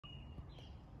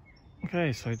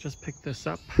Okay, so I just picked this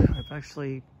up. I've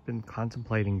actually been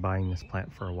contemplating buying this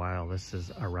plant for a while. This is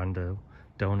Arundo,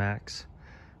 donax.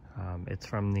 It's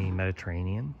from the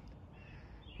Mediterranean.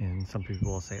 And some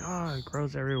people will say, oh, it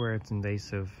grows everywhere, it's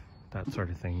invasive, that sort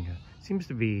of thing. It seems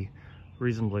to be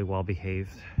reasonably well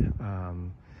behaved.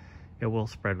 It will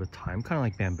spread with time, kind of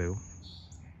like bamboo.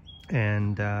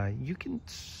 And you can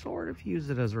sort of use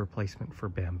it as a replacement for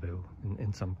bamboo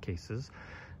in some cases.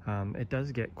 It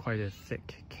does get quite a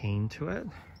thick cane to it.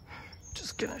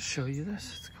 Just gonna show you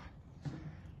this. It's called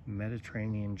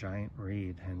Mediterranean giant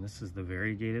reed, and this is the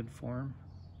variegated form.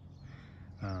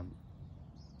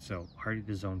 So hardy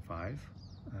to zone 5.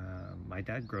 My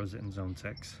dad grows it in zone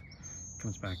 6.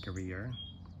 Comes back every year.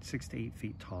 6 to 8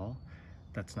 feet tall.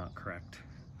 That's not correct.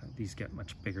 These get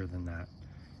much bigger than that.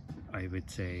 I would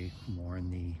say more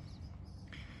in the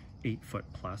 8 foot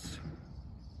plus.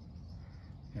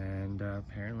 And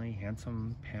apparently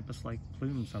handsome pampas-like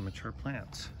plumes on mature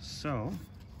plants. So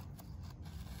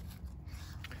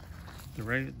the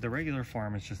regular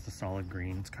form is just a solid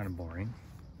green. It's kind of boring.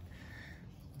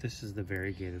 This is the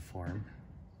variegated form.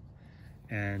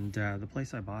 And the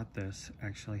place I bought this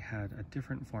actually had a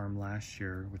different form last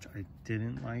year, which I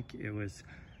didn't like. It was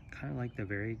kind of like the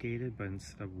variegated, but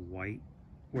instead of white,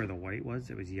 where the white was,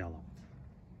 it was yellow.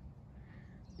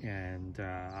 And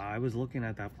I was looking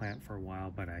at that plant for a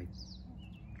while, but I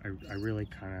really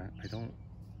I'm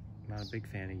not a big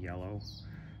fan of yellow.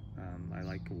 I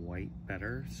like white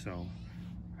better. So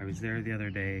I was there the other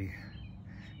day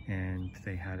and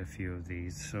they had a few of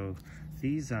these. So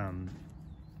these are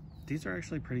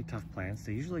actually pretty tough plants.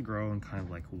 They usually grow in kind of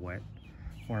like wet,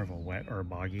 more of a wet or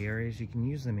boggy areas. You can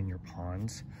use them in your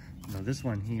ponds. Now this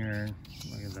one here,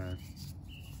 look at that.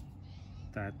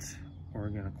 That's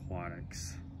Oregon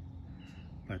Aquatics.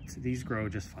 But these grow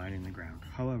just fine in the ground.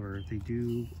 However, they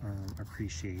do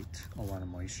appreciate a lot of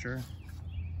moisture.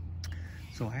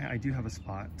 So I do have a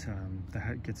spot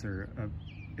that gets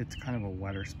it's kind of a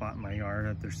wetter spot in my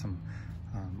yard. There's some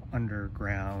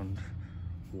underground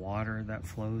water that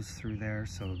flows through there,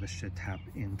 so this should tap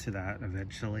into that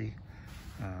eventually.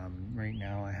 Right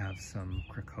now I have some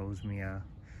crocosmia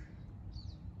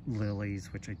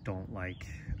lilies, which I don't like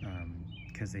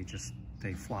because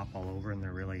they flop all over and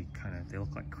they're really they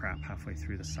look like crap halfway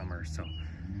through the summer. So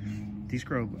these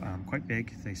grow quite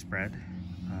big. They spread.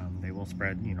 They will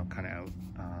spread, kind of out.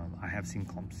 I have seen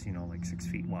clumps, like 6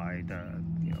 feet wide,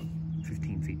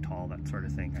 15 feet tall, that sort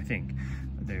of thing. I think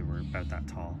they were about that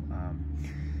tall.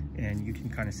 And you can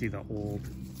kind of see the old,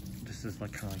 this is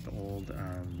kind of like the old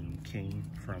cane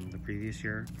from the previous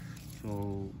year.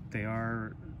 So they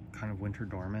are kind of winter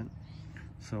dormant.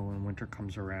 So when winter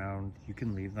comes around, you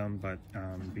can leave them, but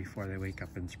before they wake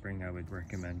up in spring, I would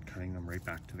recommend cutting them right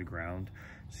back to the ground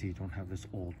so you don't have this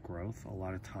old growth. A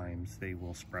lot of times they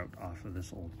will sprout off of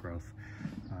this old growth.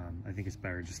 I think it's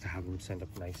better just to have them send up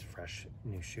nice, fresh,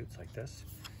 new shoots like this.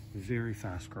 Very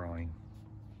fast growing.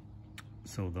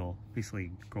 So they'll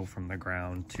basically go from the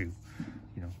ground to,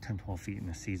 10, 12 feet in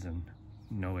a season.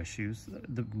 No issues.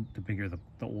 The bigger, the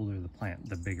older the plant,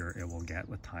 the bigger it will get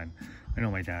with time. I know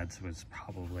my dad's was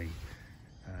probably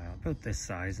about this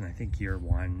size, and I think year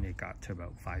 1 it got to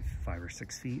about 5 or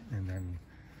 6 feet, and then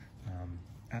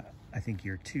I think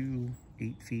year 2,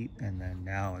 8 feet, and then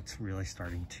now it's really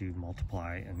starting to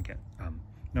multiply and get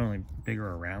not only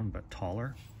bigger around but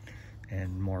taller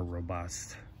and more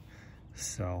robust.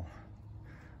 So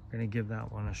we're gonna give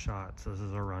that one a shot. So this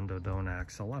is Arundo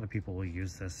donax. A lot of people will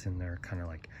use this in their kind of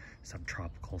like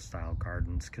subtropical style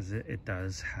gardens because it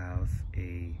does have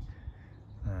a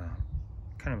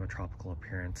kind of a tropical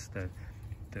appearance. The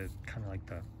kind of like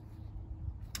the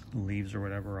leaves or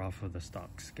whatever off of the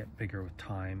stalks get bigger with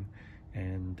time,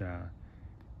 and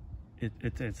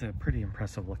it's a pretty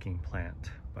impressive looking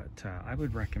plant. But I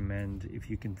would recommend, if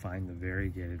you can find the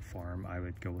variegated form, I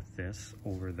would go with this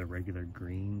over the regular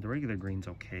green. The regular green's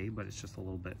okay, but it's just a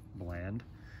little bit bland.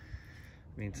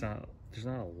 I mean, there's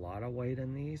not a lot of white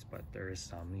in these, but there is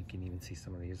some. You can even see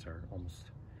some of these are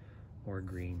almost more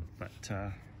green. But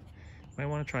might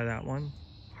want to try that one.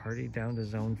 Hardy down to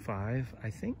zone 5. I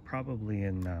think probably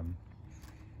in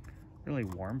really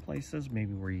warm places,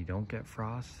 maybe where you don't get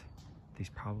frost. These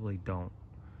probably don't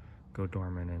go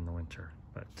dormant in the winter.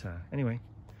 But anyway,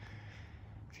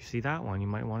 if you see that one, you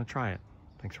might want to try it.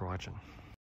 Thanks for watching.